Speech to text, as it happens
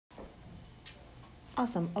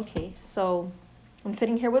Awesome. Okay, so I'm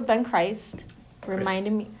sitting here with Ben Christ,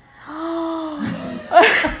 reminding me.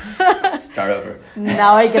 Start over.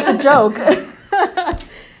 Now I get the joke.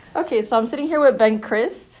 Okay, so I'm sitting here with Ben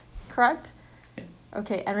Christ, correct? Yeah.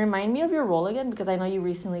 Okay, and remind me of your role again because I know you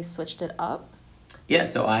recently switched it up. Yeah,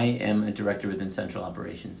 so I am a director within Central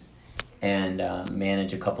Operations and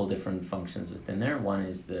manage a couple different functions within there. One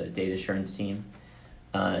is the data assurance team.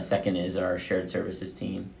 Second is our shared services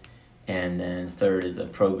team. And then third is the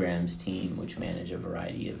programs team, which manage a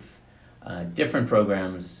variety of different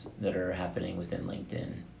programs that are happening within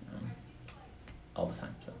LinkedIn all the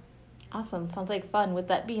time. So. Awesome. Sounds like fun. With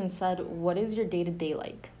that being said, what is your day-to-day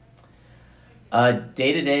like?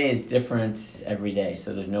 Day-to-day is different every day,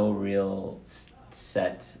 so there's no real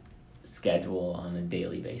set schedule on a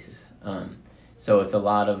daily basis. So it's a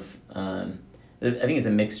lot of, I think it's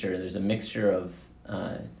a mixture. There's a mixture of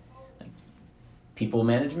people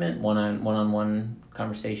management, one-on-one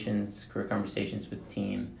conversations, career conversations with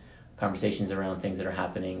team, conversations around things that are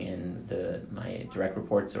happening in my direct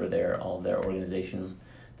reports or all of their organization,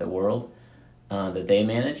 the world that they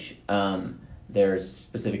manage. There's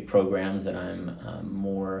specific programs that I'm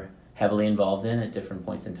more heavily involved in at different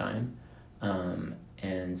points in time,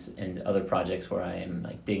 and other projects where I am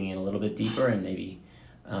like digging in a little bit deeper and maybe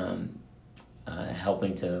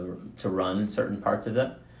helping to run certain parts of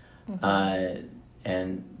them. Mm-hmm.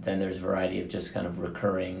 And then there's a variety of just kind of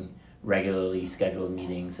recurring, regularly scheduled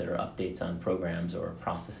meetings that are updates on programs or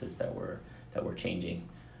processes that we're changing.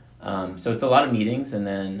 So it's a lot of meetings, and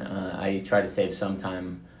then I try to save some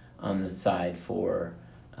time on the side for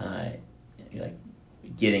like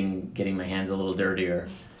getting my hands a little dirtier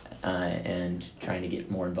and trying to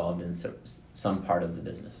get more involved in some part of the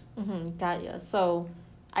business. Mm-hmm, got ya. So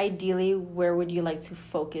ideally, where would you like to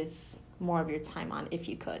focus more of your time on if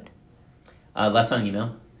you could? Less on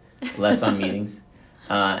email, less on meetings,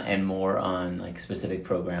 and more on like specific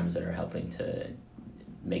programs that are helping to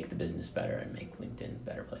make the business better and make LinkedIn a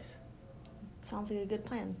better place. Sounds like a good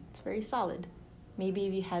plan. It's very solid. Maybe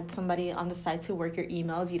if you had somebody on the side to work your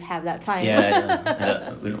emails, you'd have that time.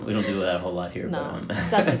 Yeah, we don't do that a whole lot here. No, but,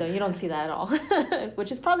 definitely don't. You don't see that at all,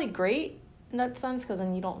 which is probably great in that sense because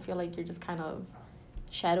then you don't feel like you're just kind of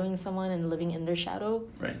shadowing someone and living in their shadow.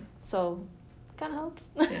 Right. So, kind of helps.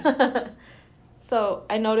 Yeah. So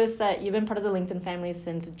I noticed that you've been part of the LinkedIn family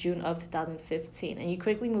since June of 2015, and you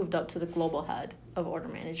quickly moved up to the global head of order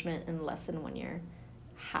management in less than 1 year.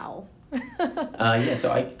 How? Yeah,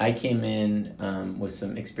 so I came in with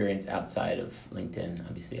some experience outside of LinkedIn.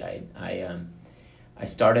 Obviously, I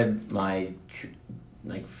started my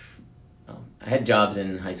like I had jobs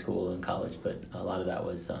in high school and college, but a lot of that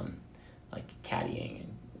was like caddying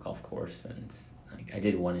and golf course, and like I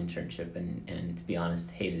did one internship and to be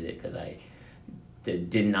honest, hated it because I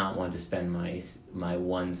did not want to spend my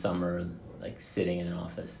one summer like sitting in an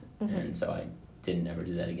office, mm-hmm. And so I didn't ever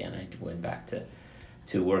do that again. I went back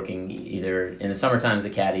to working either in the summertime as a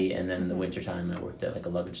caddy, and then in the wintertime I worked at like a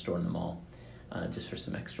luggage store in the mall, just for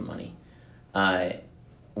some extra money.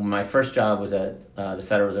 My first job was at the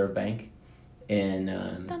Federal Reserve Bank in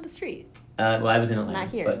down the street. Well, I was in Atlanta.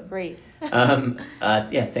 Not here, but, great.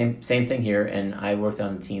 Yeah, same thing here, and I worked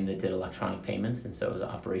on a team that did electronic payments, and so it was an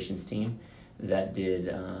operations team that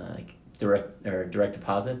did like direct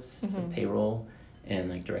deposits, mm-hmm. So payroll, and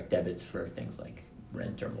like direct debits for things like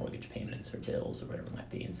rent or mortgage payments or bills or whatever it might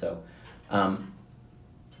be. And so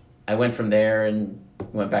I went from there and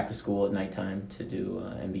went back to school at nighttime to do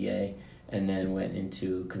MBA, and then went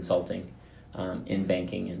into consulting in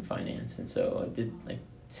banking and finance. And so I did like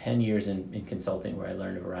 10 years in consulting where I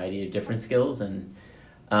learned a variety of different skills and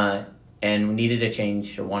needed a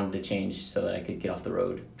change or wanted to change so that I could get off the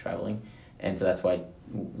road traveling. And so that's why I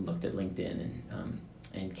looked at LinkedIn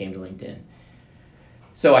and came to LinkedIn.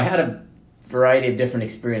 So I had a variety of different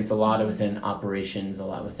experience, a lot within operations, a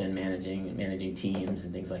lot within managing teams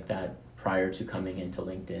and things like that prior to coming into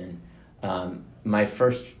LinkedIn. My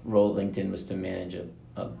first role at LinkedIn was to manage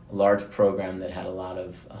a large program that had a lot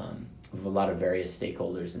of various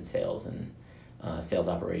stakeholders in sales and sales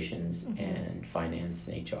operations, mm-hmm. and finance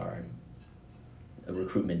and HR and a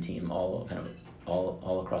recruitment team, all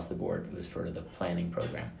across the board. It was for the planning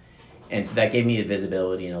program. And so that gave me a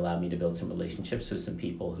visibility and allowed me to build some relationships with some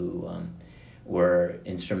people who were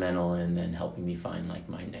instrumental in then helping me find like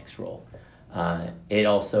my next role. It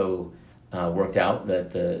also worked out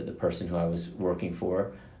that the person who I was working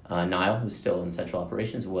for, Niall, who's still in central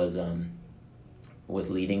operations, was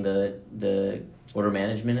leading the order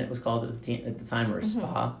management, it was called at the time, or mm-hmm.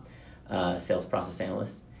 SPA, sales process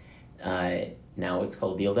analyst. Now it's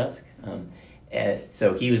called Deal Desk.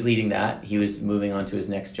 So he was leading that. He was moving on to his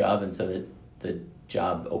next job, and so the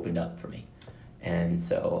job opened up for me, and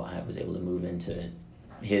so I was able to move into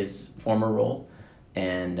his former role,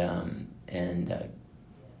 and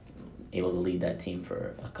able to lead that team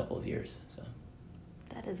for a couple of years. So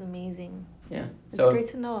that is amazing. Yeah. It's great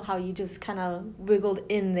to know how you just kind of wiggled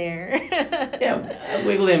in there. Yeah, I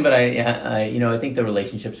wiggled in, but I think the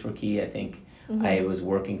relationships were key. I think Mm-hmm. I was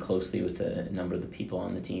working closely with a number of the people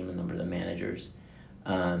on the team, a number of the managers,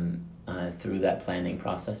 through that planning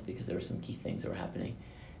process, because there were some key things that were happening.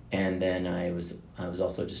 And then I was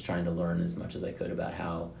also just trying to learn as much as I could about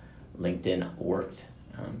how LinkedIn worked,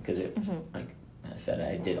 because it was, Mm-hmm. like I said,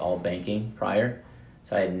 I did all banking prior,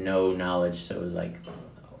 so I had no knowledge. So it was like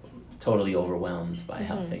totally overwhelmed by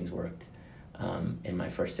how Mm-hmm. things worked in my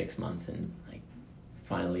first 6 months, and like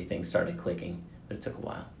finally things started clicking, but it took a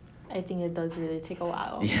while. I think it does really take a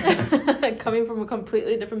while. Yeah. Coming from a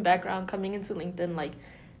completely different background, coming into LinkedIn, like,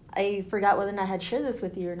 I forgot whether or not I had shared this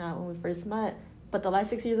with you or not when we first met, but the last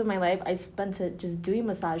 6 years of my life I spent it just doing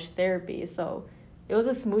massage therapy. So it was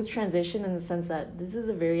a smooth transition in the sense that this is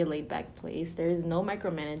a very laid back place. There is no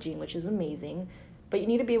micromanaging, which is amazing. But you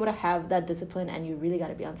need to be able to have that discipline, and you really got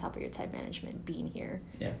to be on top of your time management being here.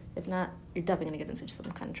 Yeah. If not, you're definitely going to get into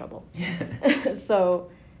some kind of trouble. Yeah. So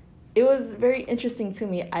it was very interesting to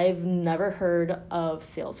me. I've never heard of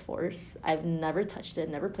Salesforce. I've never touched it,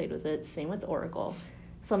 never played with it. Same with Oracle.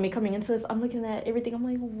 So me coming into this, I'm looking at everything. I'm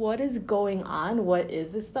like, what is going on? What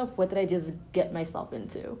is this stuff? What did I just get myself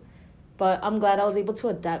into? But I'm glad I was able to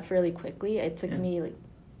adapt fairly quickly. It took me like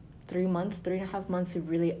 3.5 months to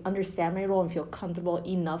really understand my role and feel comfortable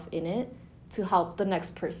enough in it to help the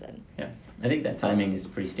next person. Yeah, I think that timing is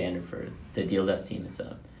pretty standard for the Deal Desk team. It's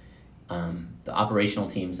the operational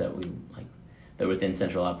teams that that within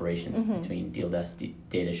central operations, Mm-hmm. between Deal Desk,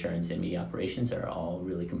 data assurance, and media operations are all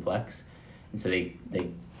really complex, and so they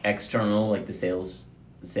external, like the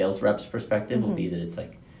sales reps perspective, Mm-hmm. will be that it's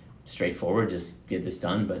like straightforward, just get this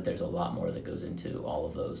done, but there's a lot more that goes into all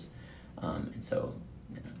of those, and so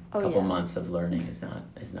a couple months of learning is not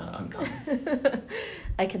uncommon.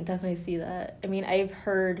 I can definitely see that. I mean, I've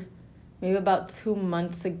heard maybe about 2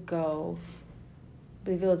 months ago, I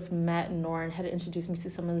believe it was Matt and Norrin had introduced me to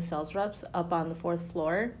some of the sales reps up on the 4th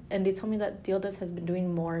floor, and they told me that Deal Desk has been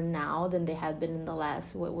doing more now than they had been in the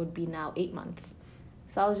last, what would be now, 8 months.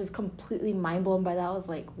 So I was just completely mind blown by that. I was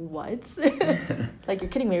like, what? Like, you're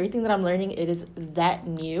kidding me. Everything that I'm learning, it is that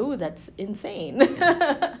new. That's insane.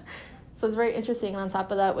 So it's very interesting. And on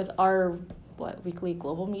top of that, with our weekly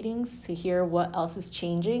global meetings, to hear what else is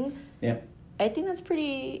changing. Yeah. I think that's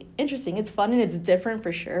pretty interesting. It's fun and it's different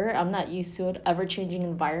for sure. I'm not used to an ever-changing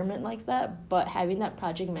environment like that, but having that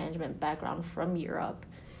project management background from Europe,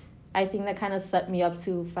 I think that kind of set me up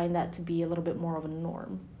to find that to be a little bit more of a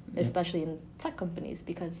norm, especially in tech companies,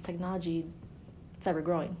 because technology, it's ever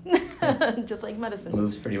growing, just like medicine. It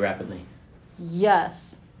moves pretty rapidly. Yes,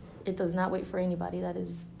 it does not wait for anybody. That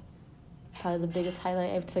is probably the biggest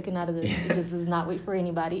highlight I've taken out of this. It just does not wait for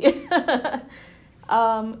anybody.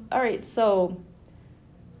 All right, so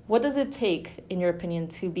what does it take, in your opinion,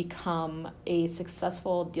 to become a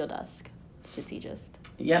successful Deal Desk strategist?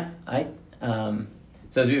 Yeah,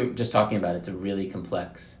 so as we were just talking about, it's a really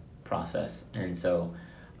complex process, and so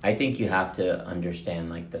I think you have to understand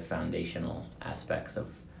like the foundational aspects of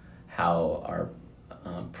how our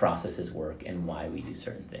processes work and why we do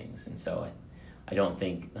certain things. And so I don't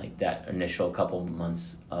think like that initial couple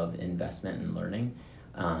months of investment and learning,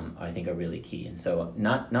 I think are really key. And so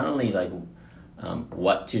not only like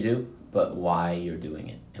what to do, but why you're doing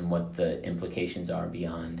it and what the implications are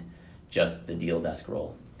beyond just the Deal Desk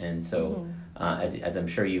role. And so as I'm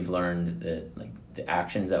sure you've learned, that like the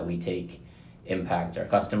actions that we take impact our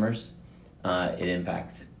customers. It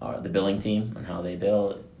impacts the billing team and how they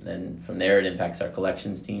bill. Then from there, it impacts our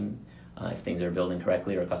collections team if things are billed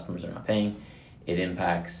incorrectly or customers are not paying. It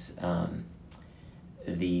impacts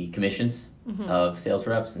the commissions of sales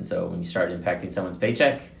reps, and so when you start impacting someone's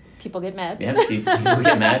paycheck, people get mad. Yeah, people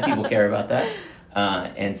get mad. People care about that,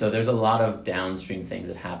 and so there's a lot of downstream things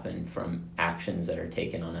that happen from actions that are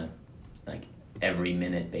taken on a like every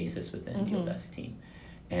minute basis within Deal Desk team.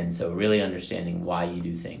 And so really understanding why you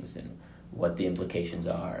do things and what the implications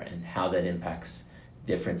are and how that impacts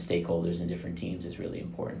different stakeholders and different teams is really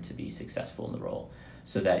important to be successful in the role,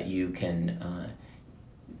 so that you can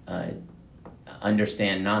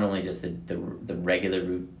understand not only just the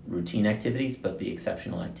regular routine activities, but the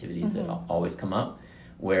exceptional activities that always come up,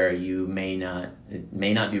 where it may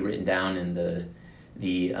not be written down in the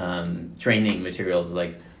training materials,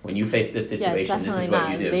 like when you face this situation, this is what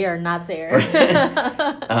you do. They are not there.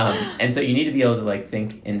 And so you need to be able to like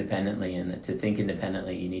think independently, and to think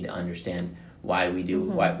independently, you need to understand why we do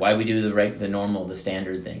why we do the normal, the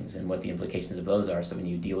standard things, and what the implications of those are. So when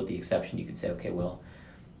you deal with the exception, you could say, okay, well,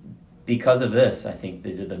 because of this, I think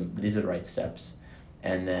these are the right steps.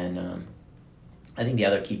 And then I think the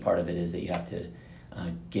other key part of it is that you have to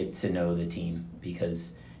get to know the team,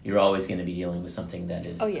 because you're always going to be dealing with something that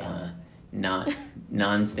is not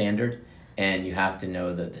non-standard, and you have to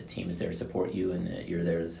know that the team is there to support you and that you're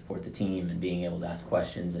there to support the team, and being able to ask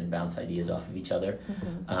questions and bounce ideas off of each other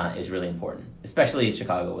is really important, especially in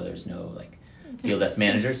Chicago where there's no like deal desk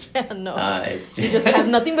managers. It's you just have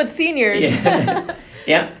nothing but seniors.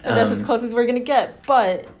 Yeah. And that's as close as we're going to get.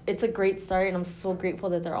 But it's a great start, and I'm so grateful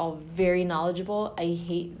that they're all very knowledgeable. I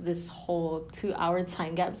hate this whole 2-hour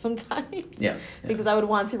time gap sometimes. Yeah. Because I would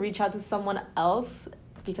want to reach out to someone else,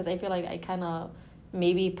 because I feel like I kind of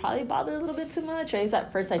probably bother a little bit too much. At least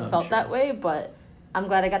at first I felt that way, but I'm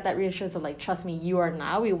glad I got that reassurance of like, trust me, you are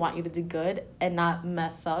now. We want you to do good and not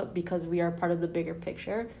mess up, because we are part of the bigger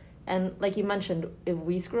picture. And like you mentioned, if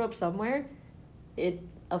we screw up somewhere, it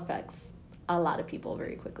affects a lot of people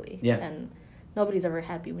very quickly. Yeah. And nobody's ever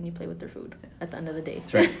happy when you play with their food at the end of the day.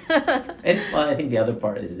 That's right. And well, I think the other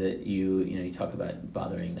part is that you talk about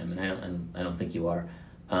bothering them, and I don't think you are.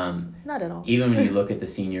 Not at all. Even when you look at the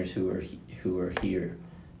seniors who are here,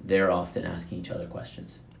 they're often asking each other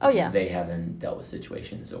questions. Oh yeah. Because they haven't dealt with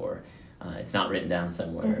situations, or it's not written down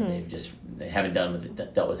somewhere. They haven't dealt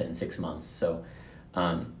with it in 6 months. So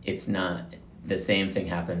it's not. The same thing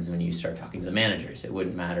happens when you start talking to the managers. It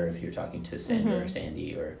wouldn't matter if you're talking to Sandra or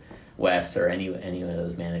Sandy or Wes or any of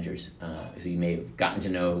those managers who you may have gotten to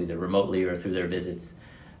know either remotely or through their visits.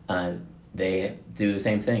 They do the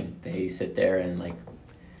same thing. They sit there and like,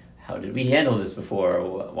 how did we handle this before?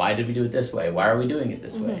 Why did we do it this way? Why are we doing it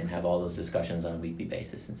this way? And have all those discussions on a weekly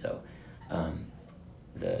basis. And so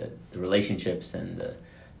the relationships and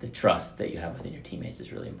the trust that you have within your teammates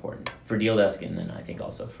is really important for Deal Desk, and then I think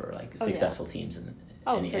also for like successful teams and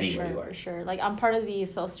anywhere you are. For sure. Like I'm part of the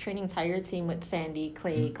sales training tire team with Sandy,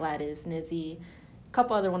 Clay, Gladys, Nizzy, a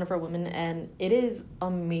couple other wonderful women, and it is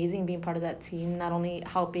amazing being part of that team. Not only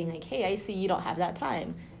helping like, hey, I see you don't have that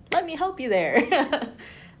time, let me help you there.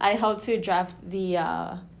 I helped to draft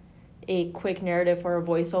a quick narrative for a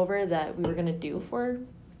voiceover that we were gonna do for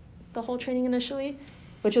the whole training initially,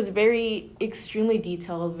 which was very extremely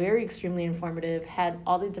detailed, very extremely informative, had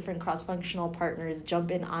all the different cross-functional partners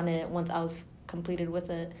jump in on it once I was completed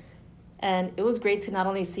with it. And it was great to not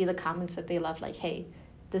only see the comments that they left, like, hey,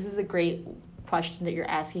 this is a great question that you're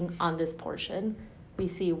asking on this portion. We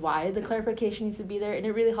see why the clarification needs to be there, and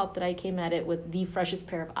it really helped that I came at it with the freshest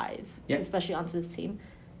pair of eyes, especially onto this team.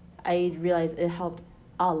 I realized it helped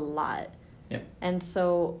a lot. And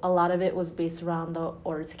so a lot of it was based around the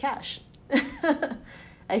order to cash.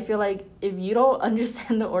 I feel like if you don't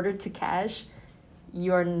understand the order to cash,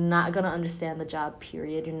 you're not going to understand the job,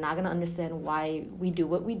 period. You're not going to understand why we do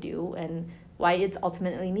what we do and why it's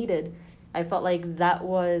ultimately needed. I felt like that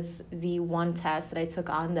was the one task that I took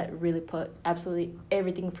on that really put absolutely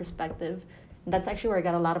everything in perspective. And that's actually where I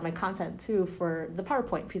got a lot of my content, too, for the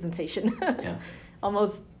PowerPoint presentation.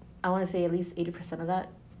 Almost, I want to say at least 80% of that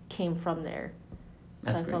came from there.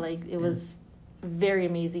 That's so I great. felt like it was very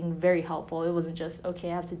amazing, very helpful. It wasn't just,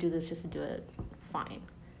 okay, I have to do this just to do it. Fine.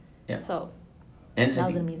 So that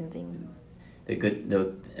was an amazing thing. I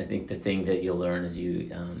think the thing that you'll learn as you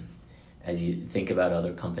think about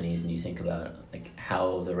other companies and you think about like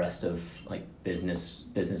how the rest of like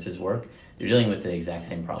businesses work, they're dealing with the exact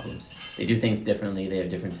same problems. They do things differently. They have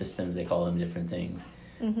different systems. They call them different things.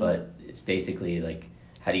 But it's basically like,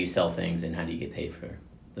 how do you sell things and how do you get paid for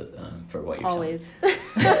what you're always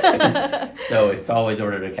selling? So it's always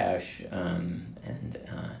order to cash,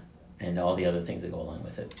 and all the other things that go along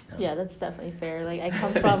with it. Yeah, that's definitely fair. Like I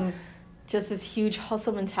come from just this huge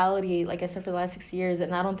hustle mentality, like I said, for the last 6 years,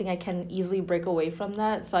 and I don't think I can easily break away from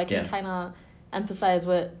that. So I can kind of empathize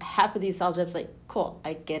with half of these sales reps, like, cool,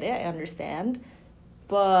 I get it, I understand,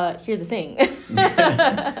 but here's the thing.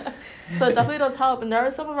 So it definitely does help. And there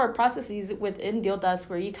are some of our processes within Deal Desk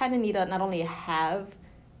where you kind of need to not only have,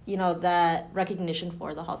 that recognition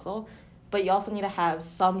for the hustle, but you also need to have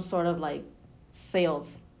some sort of like sales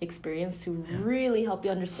experience to really help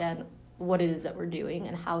you understand what it is that we're doing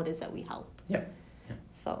and how it is that we help.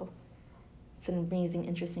 So it's an amazing,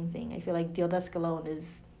 interesting thing. I feel like Deal Desk alone is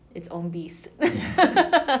its own beast.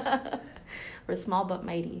 We're small but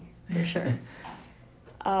mighty, for sure.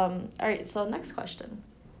 All right, so next question.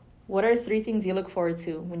 What are 3 things you look forward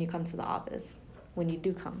to when you come to the office? When you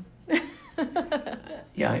do come?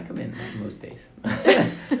 I come in most days.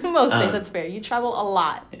 Most days, that's fair. You travel a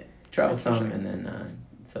lot. Travel some, and then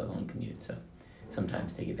it's a long commute, so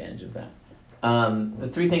sometimes take advantage of that. The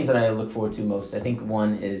three things that I look forward to most, I think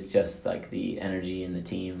one is just like the energy in the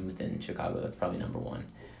team within Chicago. That's probably number one.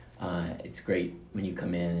 It's great when you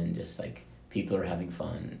come in and just like people are having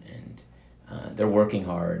fun and they're working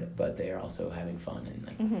hard, but they are also having fun and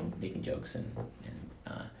like making jokes and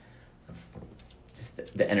just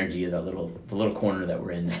the energy of the little corner that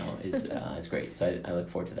we're in now is great. So I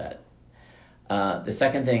look forward to that. The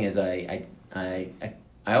second thing is I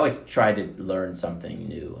always try to learn something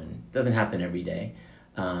new, and it doesn't happen every day.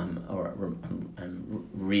 I'm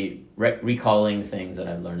recalling things that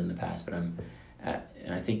I've learned in the past, but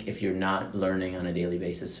and I think if you're not learning on a daily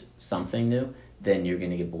basis something new, then you're going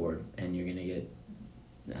to get bored and you're going to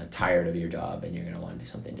get tired of your job and you're going to want to do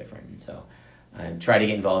something different. And so I try to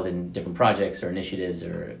get involved in different projects or initiatives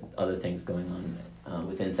or other things going on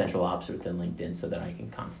within Central Ops or within LinkedIn so that I can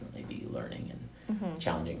constantly be learning and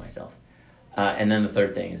challenging myself. And then the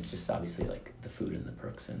third thing is just obviously like the food and the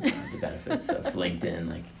perks and the benefits of LinkedIn.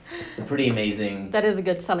 Like it's a pretty amazing. That is a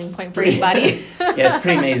good selling point for everybody. Yeah, it's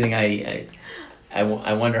pretty amazing. I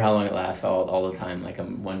wonder how long it lasts all the time. Like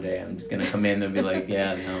one day I'm just gonna come in and be like,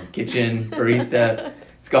 yeah, no, kitchen, barista,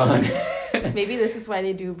 it's gone. Maybe this is why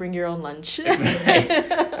they do bring your own lunch.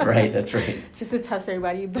 Right, that's right. Just to test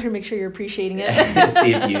everybody, you better make sure you're appreciating it.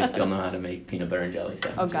 See if you still know how to make peanut butter and jelly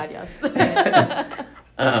sandwiches. Oh God, yes.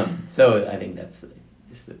 So I think that's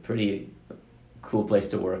just a pretty cool place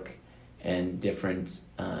to work and different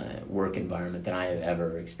work environment than I have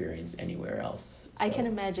ever experienced anywhere else. So. I can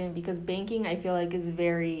imagine, because banking I feel like is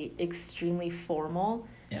very extremely formal.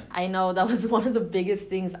 Yeah. I know that was one of the biggest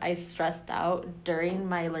things I stressed out during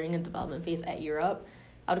my learning and development phase at Europe.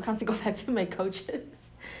 I would constantly go back to my coaches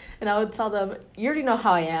and I would tell them, you already know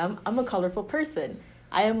how I am. I'm a colorful person.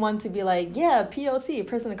 I am one to be like, yeah, POC,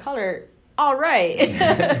 person of color, all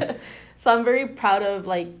right. So I'm very proud of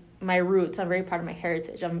like my roots. I'm very proud of my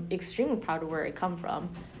heritage. I'm extremely proud of where I come from.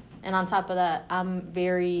 And on top of that, I'm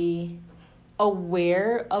very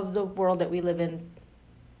aware of the world that we live in,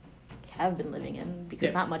 have been living in,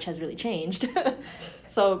 because not much has really changed.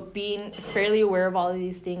 So being fairly aware of all of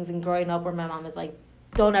these things and growing up where my mom is like,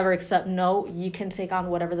 don't ever accept no, you can take on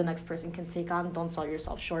whatever the next person can take on, don't sell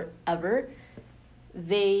yourself short ever.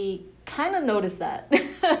 They kind of noticed that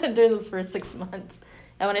during those first 6 months.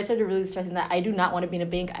 And when I started really stressing that I do not want to be in a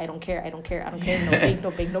bank, I don't care, no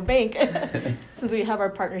bank, no bank. Since we have our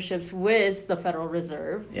partnerships with the Federal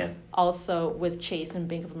Reserve, also with Chase and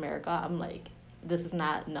Bank of America, I'm like, this is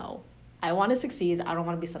not, no. I want to succeed, I don't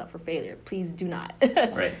want to be set up for failure. Please do not.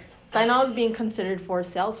 Right. So I know I was being considered for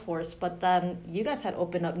Salesforce, but then you guys had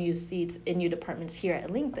opened up new seats in new departments here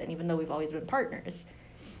at LinkedIn, even though we've always been partners.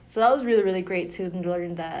 So that was really, really great to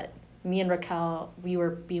learn that me and Raquel, we were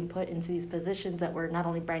being put into these positions that were not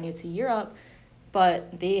only brand new to Europe,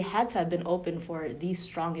 but they had to have been open for the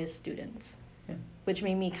strongest students, which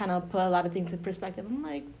made me kind of put a lot of things in perspective. I'm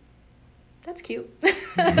like, that's cute.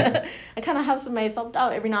 I kind of have some of my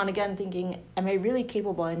self-doubt every now and again thinking, am I really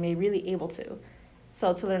capable? Am I really able to?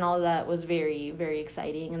 So to learn all of that was very, very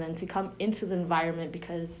exciting. And then to come into the environment,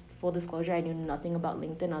 because full disclosure, I knew nothing about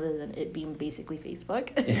LinkedIn other than it being basically Facebook.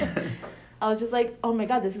 I was just like, oh my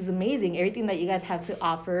God, this is amazing. Everything that you guys have to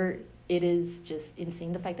offer, it is just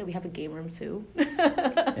insane. The fact that we have a game room too.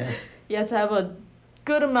 You have to have a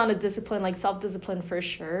good amount of discipline, like self-discipline for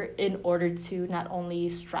sure, in order to not only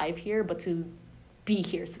strive here, but to be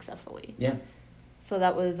here successfully. Yeah. So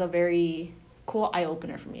that was a very cool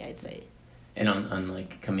eye-opener for me, I'd say. And on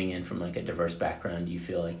like coming in from like a diverse background, do you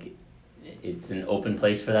feel like it's an open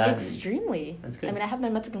place for that? Extremely. That's good. I mean, I have my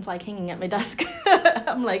Mexican flag hanging at my desk.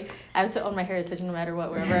 I'm like, I have to own my heritage no matter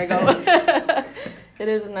what, wherever I go. It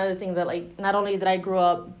is another thing that, like, not only did I grow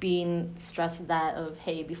up being stressed that of,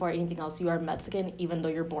 hey, before anything else, you are Mexican, even though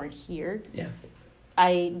you're born here. Yeah.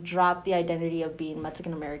 I dropped the identity of being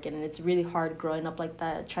Mexican American, and it's really hard growing up like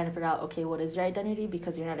that, trying to figure out, okay, what is your identity?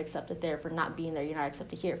 Because you're not accepted there for not being there. You're not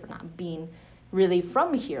accepted here for not being really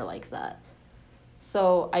from here like that.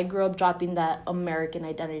 So I grew up dropping that American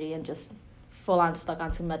identity and just full on stuck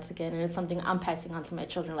onto Mexican, and it's something I'm passing on to my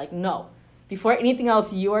children. Like, no, before anything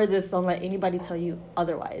else, you are this. Don't let anybody tell you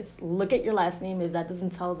otherwise. Look at your last name. If that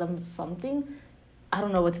doesn't tell them something, I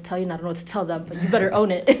don't know what to tell you, and I don't know what to tell them, but you better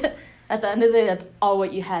own it. At the end of the day, that's all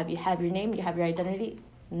what you have. You have your name, you have your identity,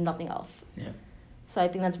 nothing else. Yeah. So I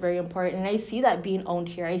think that's very important, and I see that being owned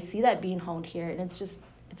here. I see that being honed here, and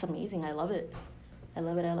it's amazing. I love it. I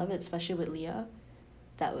love it, especially with Leah.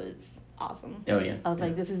 That was awesome. Oh, yeah. I was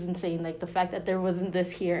like, this is insane. Like, the fact that there wasn't this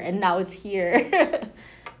here, and now it's here.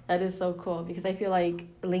 That is so cool, because I feel like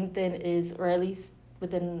LinkedIn is, or at least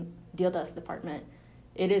within Deal Desk department,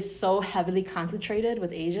 it is so heavily concentrated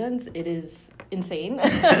with Asians. It is insane.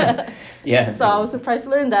 Yeah. So I was surprised to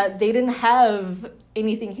learn that they didn't have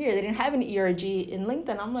anything here. They didn't have an ERG in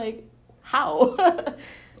LinkedIn. I'm like, how?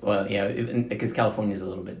 Well, yeah, because California is a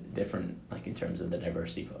little bit different, like in terms of the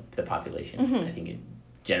diversity of the population. Mhm. I think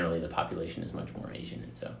generally the population is much more Asian,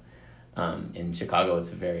 and so in Chicago it's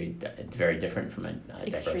very different from a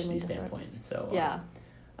diversity Extremely different. standpoint. And so Yeah.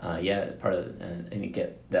 yeah, part of I think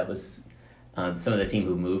that was some of the team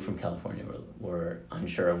who moved from California were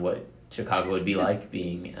unsure of what Chicago would be like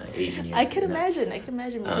being Asian here. I can imagine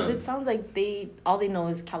because it sounds like all they know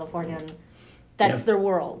is California, and that's Yeah. their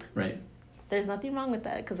world. Right. There's nothing wrong with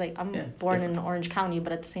that because like I'm Yeah, it's born different. in Orange County,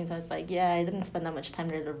 but at the same time it's like, yeah, I didn't spend that much time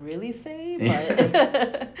there to really say, Yeah.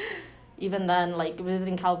 but even then, like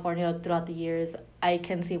visiting California throughout the years, I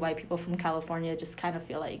can see why people from California just kind of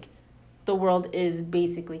feel like the world is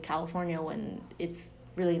basically California when it's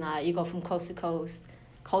really not. You go from coast to coast,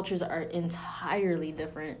 cultures are entirely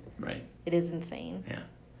different. Right. It is insane. Yeah.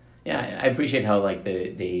 Yeah, I appreciate how like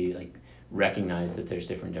they like recognize that there's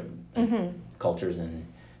different Mhm. cultures and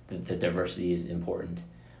the diversity is important.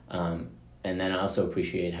 And then I also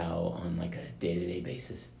appreciate how on like a day-to-day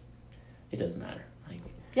basis it doesn't matter. Like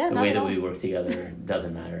Yeah, the not way at that all. we work together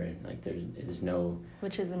doesn't matter. And like there's no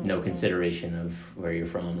Which is amazing. no consideration of where you're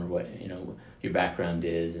from or what your background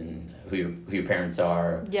is and who your parents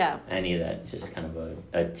are. Yeah. Any of that. It's just kind of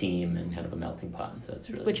a team and kind of a melting pot. And so it's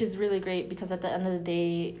really Which is really great because at the end of the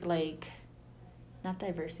day, like, not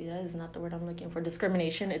diversity, that is not the word I'm looking for.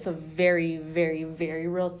 Discrimination, it's a very, very, very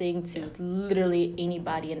real thing to Yeah. literally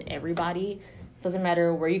anybody and everybody. Doesn't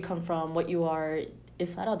matter where you come from, what you are, it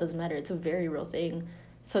flat out doesn't matter. It's a very real thing.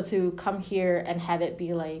 So to come here and have it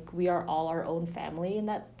be like we are all our own family in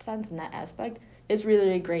that sense, in that aspect, it's really,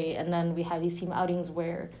 really great. And then we have these team outings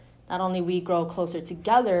where not only we grow closer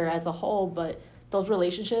together as a whole, but those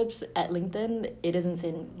relationships at LinkedIn, it is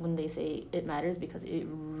insane when they say it matters because it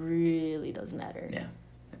really does matter. Yeah.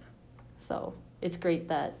 So it's great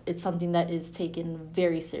that it's something that is taken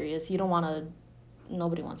very serious. You don't want to.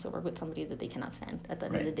 Nobody wants to work with somebody that they cannot stand. At the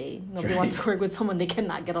end of the day, nobody wants to work with someone they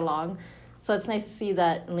cannot get along. So it's nice to see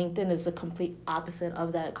that LinkedIn is the complete opposite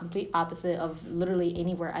of that. Complete opposite of literally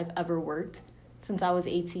anywhere I've ever worked since I was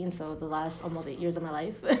 18. So the last almost 8 years of my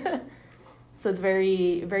life. So it's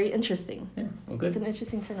very, very interesting. Yeah, well, good. It's an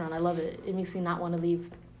interesting turnaround. I love it. It makes me not want to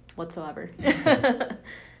leave whatsoever.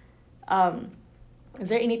 Is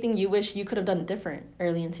there anything you wish you could have done different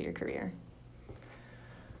early into your career?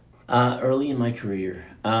 Early in my career,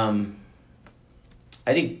 I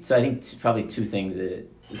think probably two things that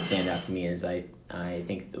stand out to me is I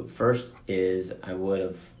think the first is I would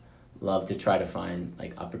have loved to try to find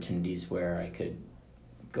like opportunities where I could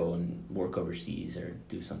go and work overseas or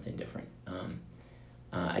do something different.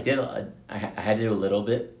 I had to do a little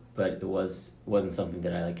bit, but it wasn't something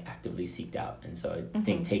that I like actively seeked out, and so I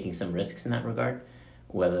think taking some risks in that regard,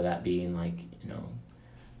 whether that being like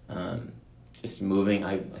just moving.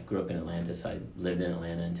 I grew up in Atlanta, so I lived in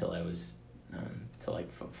Atlanta until I was until like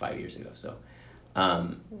 5 years ago. So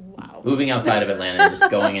Wow. moving outside of Atlanta, just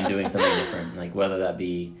going and doing something different, like whether that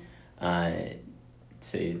be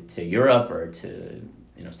to Europe or to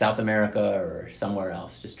South America or somewhere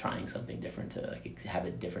else, just trying something different to like have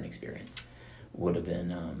a different experience would have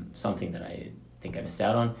been something that I think I missed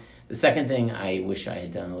out on. The second thing I wish I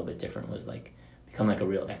had done a little bit different was like become like a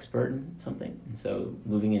real expert in something. And so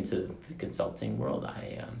moving into the consulting world,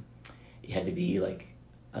 you had to be like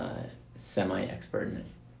semi-expert in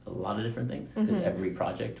a lot of different things because every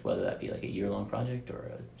project, whether that be like a year-long project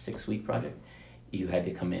or a 6-week project, you had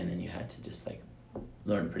to come in and you had to just like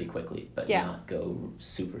learn pretty quickly, but not go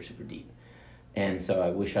super, super deep. And so I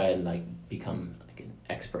wish I had like become like an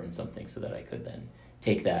expert in something so that I could then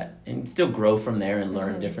take that and still grow from there and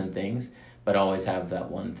learn different things, but always have that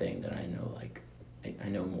one thing that I know like I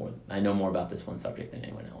know more about this one subject than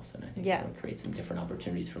anyone else, and I think that would create some different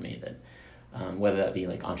opportunities for me that whether that be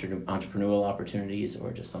like entrepreneurial opportunities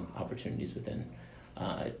or just some opportunities within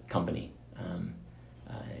a company,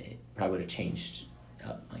 I probably would have changed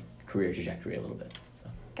my career trajectory a little bit. So.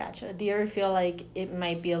 Gotcha. Do you ever feel like it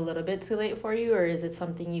might be a little bit too late for you, or is it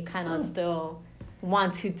something you kind of still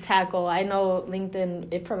want to tackle? I know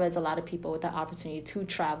LinkedIn, it provides a lot of people with the opportunity to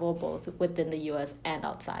travel both within the U.S. and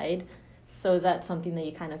outside. So is that something that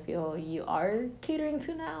you kind of feel you are catering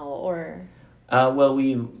to now, or? Well,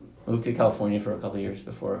 we moved to California for a couple of years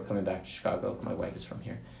before coming back to Chicago. My wife is from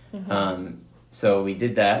here. So we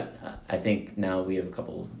did that. I think now we have a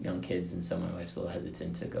couple young kids, and so my wife's a little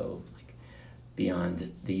hesitant to go like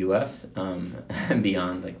beyond the U.S. And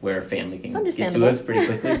beyond like where family can get to us pretty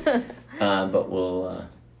quickly. But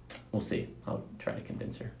we'll see. I'll try to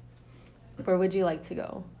convince her. Where would you like to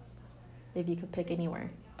go, if you could pick anywhere?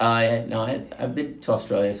 I've been to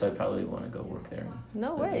Australia, so I probably want to go work there.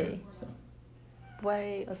 No way. There, so.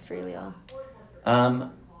 Why Australia?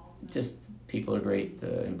 Just people are great.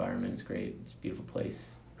 The environment is great. It's a beautiful place.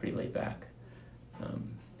 Pretty laid back.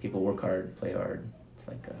 People work hard, play hard. It's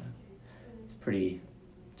like it's pretty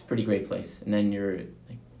great place. And then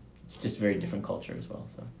it's just a very different culture as well.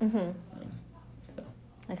 So. Mhm.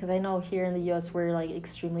 Because I know here in the U.S. we're like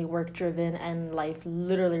extremely work driven and life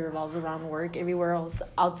literally revolves around work. Everywhere else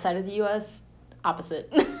outside of the U.S., opposite.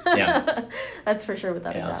 Yeah. That's for sure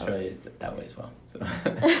without a doubt. Australia is that way as well. So.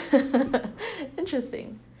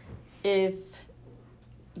 Interesting. If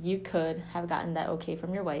you could have gotten that okay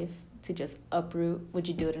from your wife to just uproot, would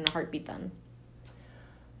you do it in a heartbeat then?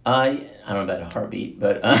 I don't know about a heartbeat,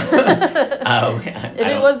 but if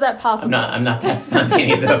it was that possible. I'm not that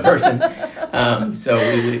spontaneous of a person. So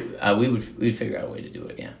we'd figure out a way to do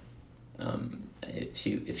it. Yeah.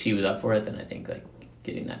 If she was up for it, then I think like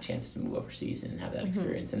getting that chance to move overseas and have that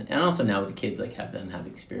experience, and also now with the kids, like have them have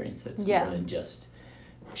experience that's more than just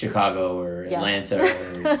Chicago or Atlanta or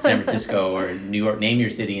San Francisco or New York. Name your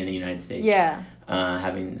city in the United States. Yeah.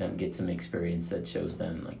 Having them get some experience that shows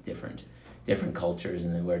them like different cultures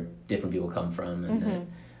and where different people come from, and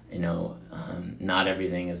that, not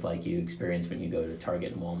everything is like you experience when you go to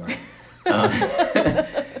Target and Walmart.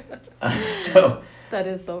 So that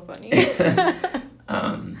is so funny.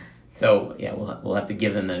 So yeah, we'll have to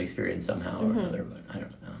give them that experience somehow or another, but I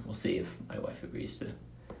don't know. We'll see if my wife agrees to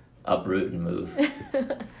uproot and move.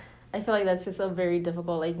 I feel like that's just a very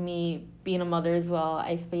difficult, like me being a mother as well.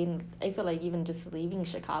 I feel like even just leaving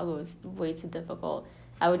Chicago is way too difficult.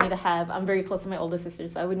 I would need to I'm very close to my older sister,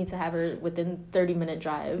 so I would need to have her within 30-minute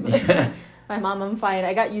drive. Yeah. My mom, I'm fine.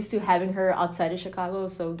 I got used to having her outside of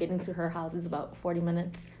Chicago, so getting to her house is about 40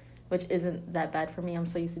 minutes, which isn't that bad for me. I'm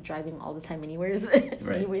so used to driving all the time anyways.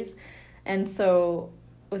 And so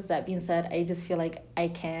with that being said, I just feel like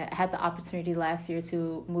I had the opportunity last year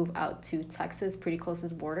to move out to Texas, pretty close to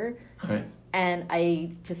the border. All right. And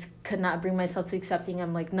I just could not bring myself to accepting.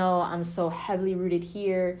 I'm like, no, I'm so heavily rooted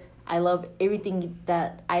here. I love everything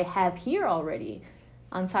that I have here already.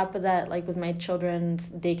 On top of that, like with my children's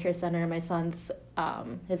daycare center, my son's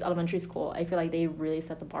his elementary school, I feel like they really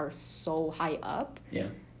set the bar so high up. Yeah.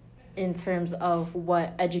 In terms of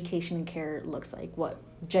what education and care looks like, what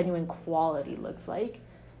genuine quality looks like.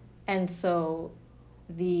 And so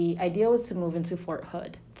the idea was to move into Fort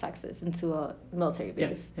Hood, Texas, into a military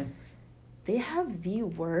base. Yeah. They have the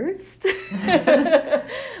worst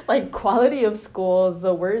like quality of schools,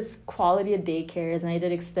 the worst quality of daycares, and I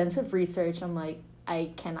did extensive research. I'm like, I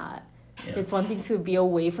cannot. Yeah. It's one thing to be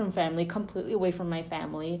away from family, completely away from my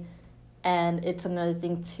family, and it's another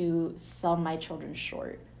thing to sell my children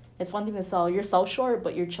short. It's one thing to sell yourself short,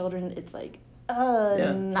 but your children, it's like,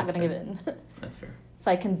 not gonna give in. That's fair. So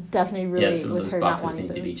I can definitely relate some with of those her not boxes wanting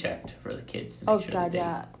need to be checked for the kids to make sure God,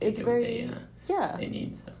 that they it's get very what they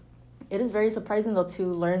need. So. It is very surprising though to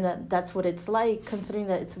learn that that's what it's like, considering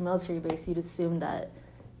that it's a military base. You'd assume that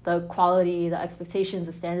the quality, the expectations,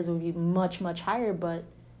 the standards would be much, much higher, but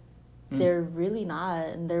they're really not.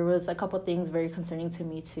 And there was a couple things very concerning to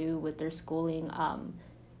me too with their schooling.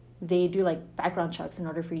 They do like background checks in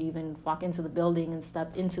order for you to even walk into the building and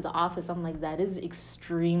step into the office. I'm like, that is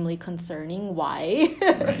extremely concerning. Why?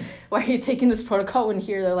 Right. Why are you taking this protocol when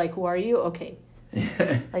here they're like, who are you? Okay.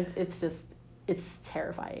 Like, it's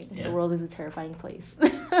terrifying. Yeah. The world is a terrifying place.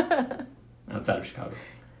 Outside of Chicago.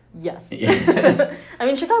 Yes. Yeah. I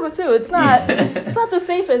mean, Chicago too. It's not the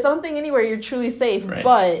safest. I don't think anywhere you're truly safe. Right.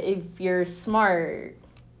 But if you're smart,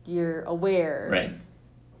 you're aware. Right.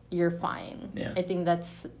 You're fine. Yeah. I think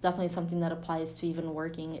that's definitely something that applies to even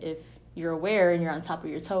working. If you're aware and you're on top of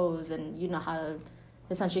your toes and you know how to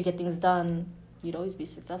essentially get things done, you'd always be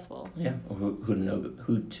successful. Yeah. Or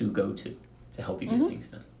who to go to help you get things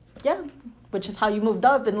done. So. Yeah. Which is how you moved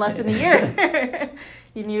up in less than a year.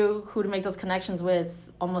 You knew who to make those connections with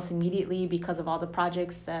almost immediately because of all the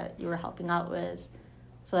projects that you were helping out with.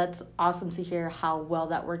 So that's awesome to hear how well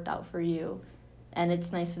that worked out for you. And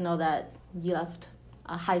it's nice to know that you left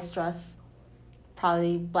a high stress,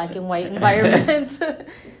 probably black and white environment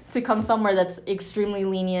to come somewhere that's extremely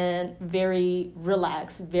lenient, very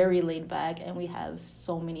relaxed, very laid back, and we have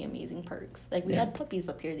so many amazing perks. Like we had puppies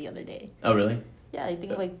up here the other day. Oh, really? Yeah, I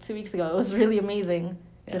think like 2 weeks ago. It was really amazing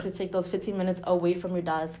just to take those 15 minutes away from your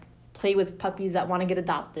desk, play with puppies that want to get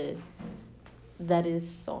adopted. That is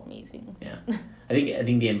so amazing. Yeah, I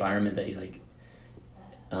think the environment that you like,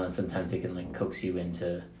 sometimes they can like coax you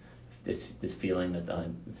into this feeling that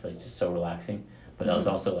it's like just so relaxing, but that was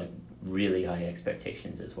also like really high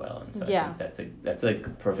expectations as well. And so Yeah. I think that's a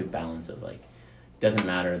perfect balance of like, doesn't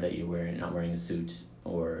matter that you're not wearing a suit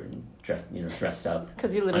or dressed up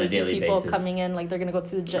Because you on a literally see daily people basis. coming in like they're gonna go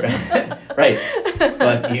to the gym. Right.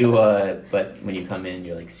 But when you come in,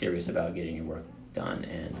 you're like serious about getting your work done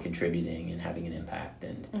and contributing and having an impact,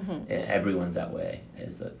 and everyone's that way.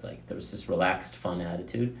 Is that like there's this relaxed, fun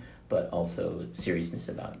attitude, but also seriousness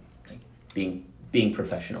about like being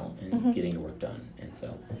professional and getting your work done. And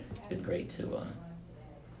so it's been great to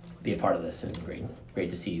be a part of this, and great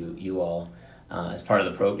to see you all as part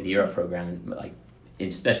of the Europe program, and like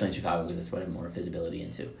especially in Chicago because that's what I have more visibility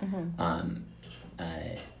into.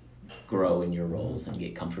 Grow in your roles and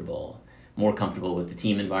get more comfortable with the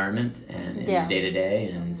team environment and in the day to day,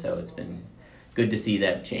 and so it's been good to see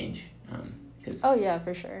that change. Oh yeah,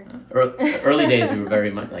 for sure. Early days we were very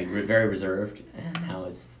much very reserved, and now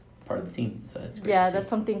it's part of the team, so it's great. Yeah, that's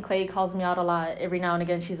something Clay calls me out a lot every now and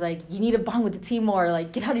again. She's like, you need to bond with the team more,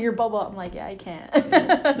 like get out of your bubble. I'm like, yeah, I can't.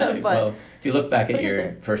 No, well, if you look back at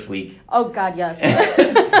your first week, oh god, yes.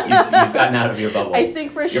 you've gotten out of your bubble. I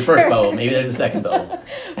think for sure. Your first bubble, maybe there's a second bubble.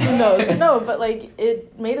 Who knows? No, but like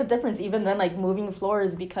it made a difference even then, like moving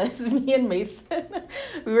floors, because me and Mason,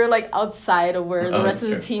 we were like outside of where the rest of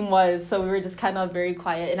the team was, so we were just kind of very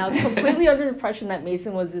quiet, and I was completely under the impression that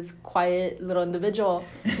Mason was this quiet little individual,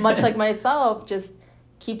 much like myself, just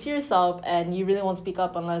keep to yourself and you really won't speak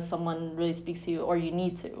up unless someone really speaks to you or you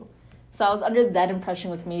need to. So I was under that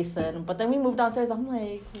impression with Mason, but then we moved downstairs. I'm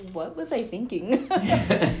like, what was I thinking?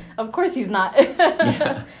 Of course he's not.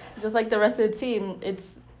 Just like the rest of the team,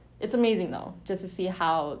 it's amazing though, just to see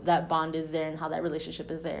how that bond is there and how that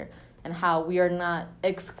relationship is there, and how we are not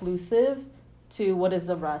exclusive to what is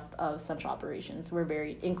the rest of central operations. We're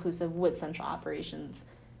very inclusive with central operations,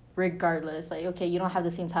 regardless. Like, okay, you don't have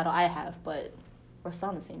the same title I have, but we're still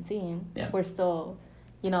on the same team. Yeah. We're still,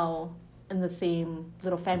 in the same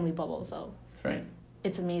little family bubble. So that's right.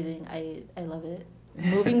 It's amazing. I love it.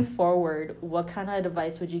 Moving forward, what kind of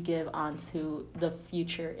advice would you give onto the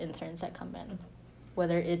future interns that come in?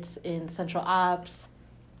 Whether it's in Central Ops,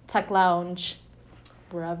 Tech Lounge,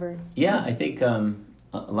 wherever. Yeah, I think a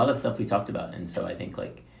lot of the stuff we talked about, and so I think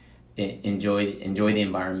like enjoy the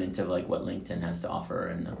environment of like what LinkedIn has to offer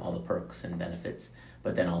and all the perks and benefits,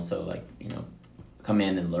 but then also like come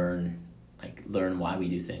in and learn why we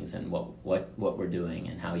do things and what we're doing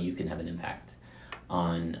and how you can have an impact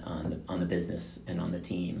on the business and on the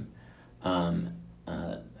team.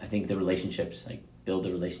 I think the relationships, like build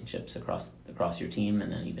the relationships across your team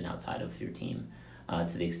and then even outside of your team,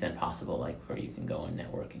 to the extent possible, like where you can go and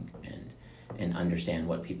network and understand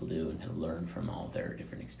what people do and kind of learn from all their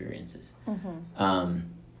different experiences.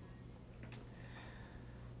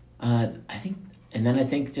 I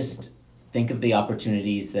think just think of the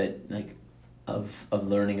opportunities that like of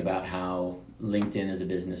learning about how LinkedIn as a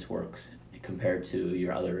business works compared to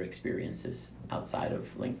your other experiences outside of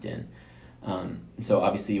LinkedIn. So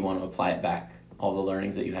obviously you want to apply it back, all the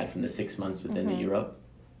learnings that you had from the 6 months within the Europe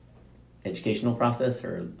educational process,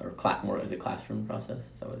 or more as a classroom process.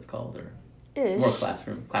 Is that what it's called? Or it's more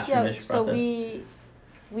classroom-ish process. So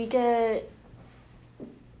we get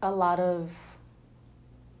a lot of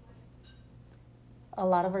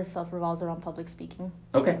our stuff revolves around public speaking.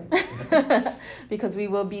 Okay. Because we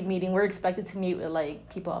will be meeting, we're expected to meet with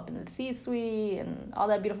like people up in the C-suite and all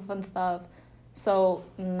that beautiful fun stuff. So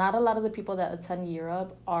not a lot of the people that attend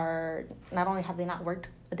Europe are, not only have they not worked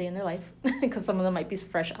a day in their life, because some of them might be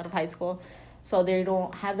fresh out of high school, so they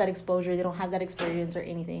don't have that exposure, they don't have that experience or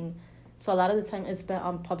anything. So a lot of the time is spent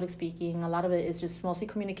on public speaking. A lot of it is just mostly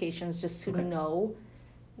communications, just to know.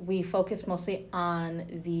 We focus mostly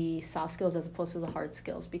on the soft skills as opposed to the hard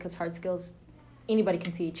skills, because hard skills anybody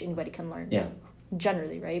can teach, anybody can learn. Yeah.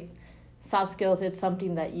 Generally, right? Soft skills, it's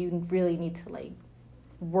something that you really need to like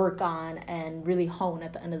work on and really hone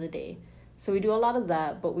at the end of the day. So we do a lot of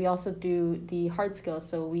that, but we also do the hard skills.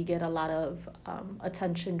 So we get a lot of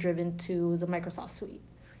attention driven to the Microsoft suite,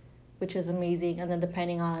 which is amazing. And then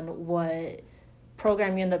depending on what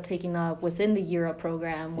program you end up taking up within the Europe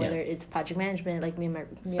program, whether it's project management, like me and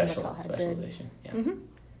Raquel had specialization.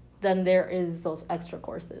 Then there is those extra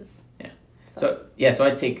courses. So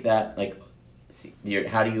I take that, like,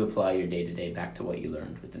 how do you apply your day-to-day back to what you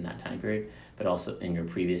learned within that time period, but also in your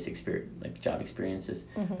previous experience, like job experiences,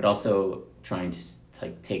 but also trying to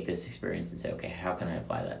like take this experience and say, okay, how can I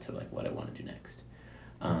apply that to like what I want to do next?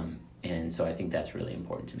 And so I think that's really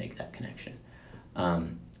important to make that connection.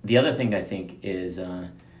 The other thing I think is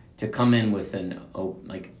to come in with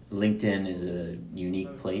like LinkedIn is a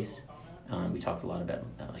unique place We talked a lot about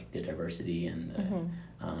like the diversity and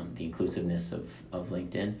the inclusiveness of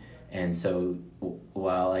LinkedIn. And so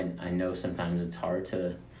while I know sometimes it's hard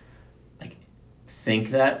to like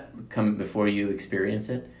think that come before you experience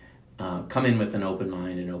it, come in with an open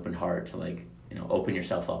mind and open heart to like, open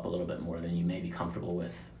yourself up a little bit more than you may be comfortable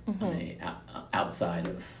with outside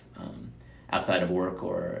of work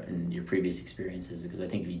or in your previous experiences, because I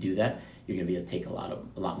think if you do that, you're going to be able to take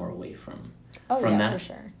a lot more away from that. For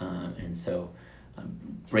sure. And so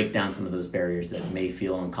break down some of those barriers that may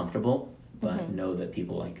feel uncomfortable, but know that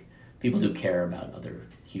people do care about other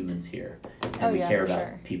humans here, and we care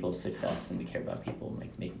about people's success, and we care about people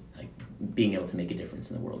being able to make a difference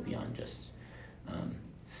in the world beyond just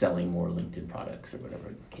selling more LinkedIn products or whatever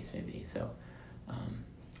the case may be. So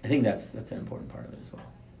I think that's an important part of it as well.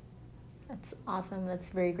 That's awesome. That's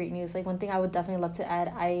very great news. Like, one thing I would definitely love to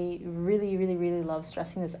add, I really, really, really love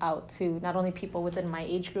stressing this out to not only people within my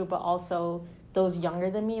age group, but also those younger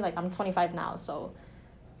than me. Like, I'm 25 now, so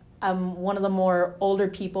I'm one of the more older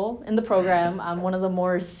people in the program. I'm one of the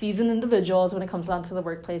more seasoned individuals when it comes down to the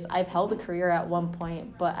workplace. I've held a career at one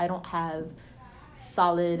point, but I don't have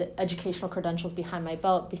solid educational credentials behind my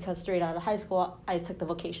belt, because straight out of high school, I took the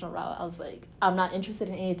vocational route. I was like, I'm not interested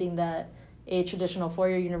in anything that a traditional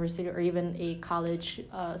four-year university or even a college,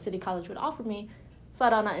 city college would offer me.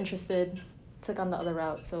 Flat out not interested, took on the other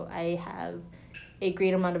route. So I have a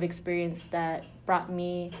great amount of experience that brought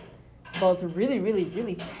me both really, really,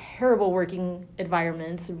 really terrible working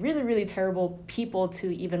environments, really, really terrible people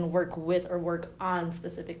to even work with or work on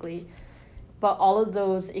specifically. But all of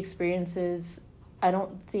those experiences, I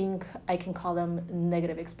don't think I can call them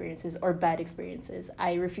negative experiences or bad experiences.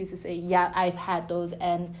 I refuse to say, yeah, I've had those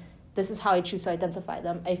and this is how I choose to identify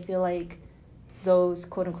them. I feel like those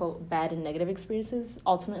quote unquote bad and negative experiences,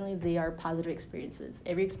 ultimately they are positive experiences.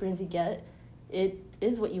 Every experience you get, it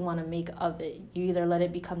is what you want to make of it. You either let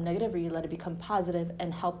it become negative or you let it become positive,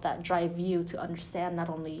 and help that drive you to understand not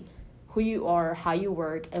only who you are, how you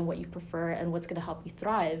work, and what you prefer, and what's going to help you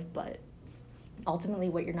thrive, but ultimately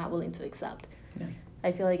what you're not willing to accept. Yeah.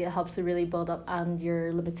 I feel like it helps to really build up on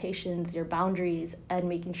your limitations, your boundaries, and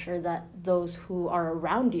making sure that those who are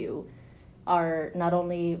around you are not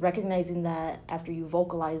only recognizing that after you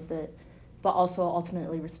vocalized it, but also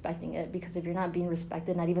ultimately respecting it. Because if you're not being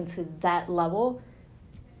respected, not even to that level,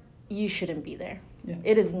 you shouldn't be there. Yeah.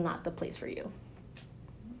 It is not the place for you.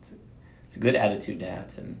 It's a good attitude to have,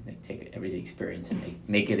 to take every experience and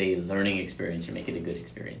make it a learning experience, or make it a good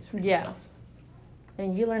experience for yourself.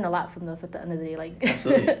 And you learn a lot from those at the end of the day. Like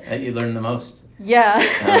Absolutely. You learn the most. Yeah.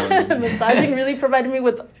 Massaging really provided me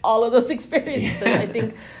with all of those experiences. Yeah. I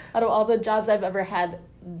think out of all the jobs I've ever had,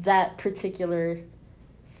 that particular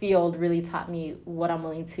field really taught me what I'm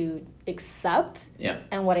willing to accept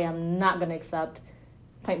and what I am not going to accept.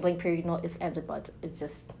 Point blank period, no ifs, ands, or buts. It's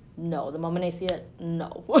just no. The moment I see it,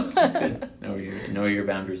 no. That's good. Know where your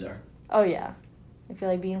boundaries are. Oh, yeah. I feel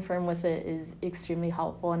like being firm with it is extremely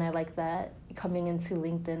helpful, and I like that coming into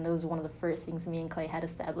LinkedIn, that was one of the first things me and Clay had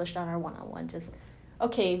established on our one-on-one. Just,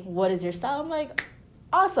 okay, what is your style? I'm like,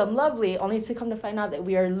 awesome, lovely, only to come to find out that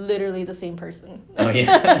we are literally the same person. Oh,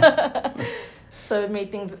 yeah. So it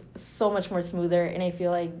made things so much more smoother, and I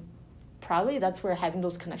feel like probably that's where having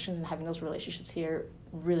those connections and having those relationships here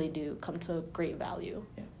really do come to great value.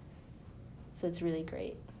 Yeah. So it's really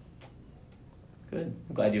great. Good.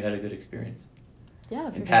 I'm glad you had a good experience. Yeah.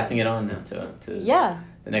 And passing it on now to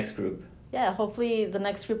the next group. Yeah, hopefully the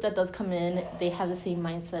next group that does come in, they have the same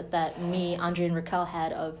mindset that me, Andre, and Raquel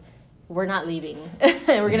had of, we're not leaving.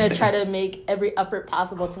 And we're going to try to make every effort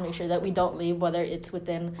possible to make sure that we don't leave, whether it's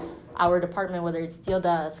within our department, whether it's deal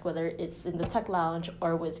desk, whether it's in the tech lounge,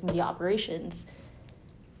 or with media operations.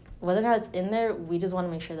 Whether or not it's in there, we just want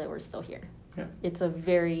to make sure that we're still here. Yeah. It's a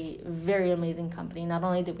very, very amazing company. Not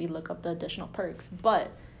only did we look up the additional perks, but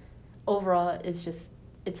overall,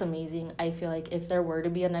 it's amazing. I feel like if there were to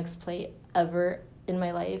be a next play ever in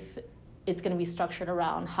my life, it's going to be structured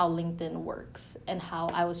around how LinkedIn works and how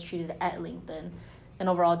I was treated at LinkedIn, and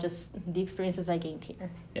overall just the experiences I gained here.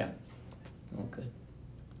 Yeah. Oh, good.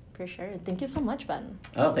 For sure. Thank you so much, Ben.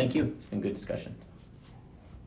 Oh, thank you. It's been a good discussion.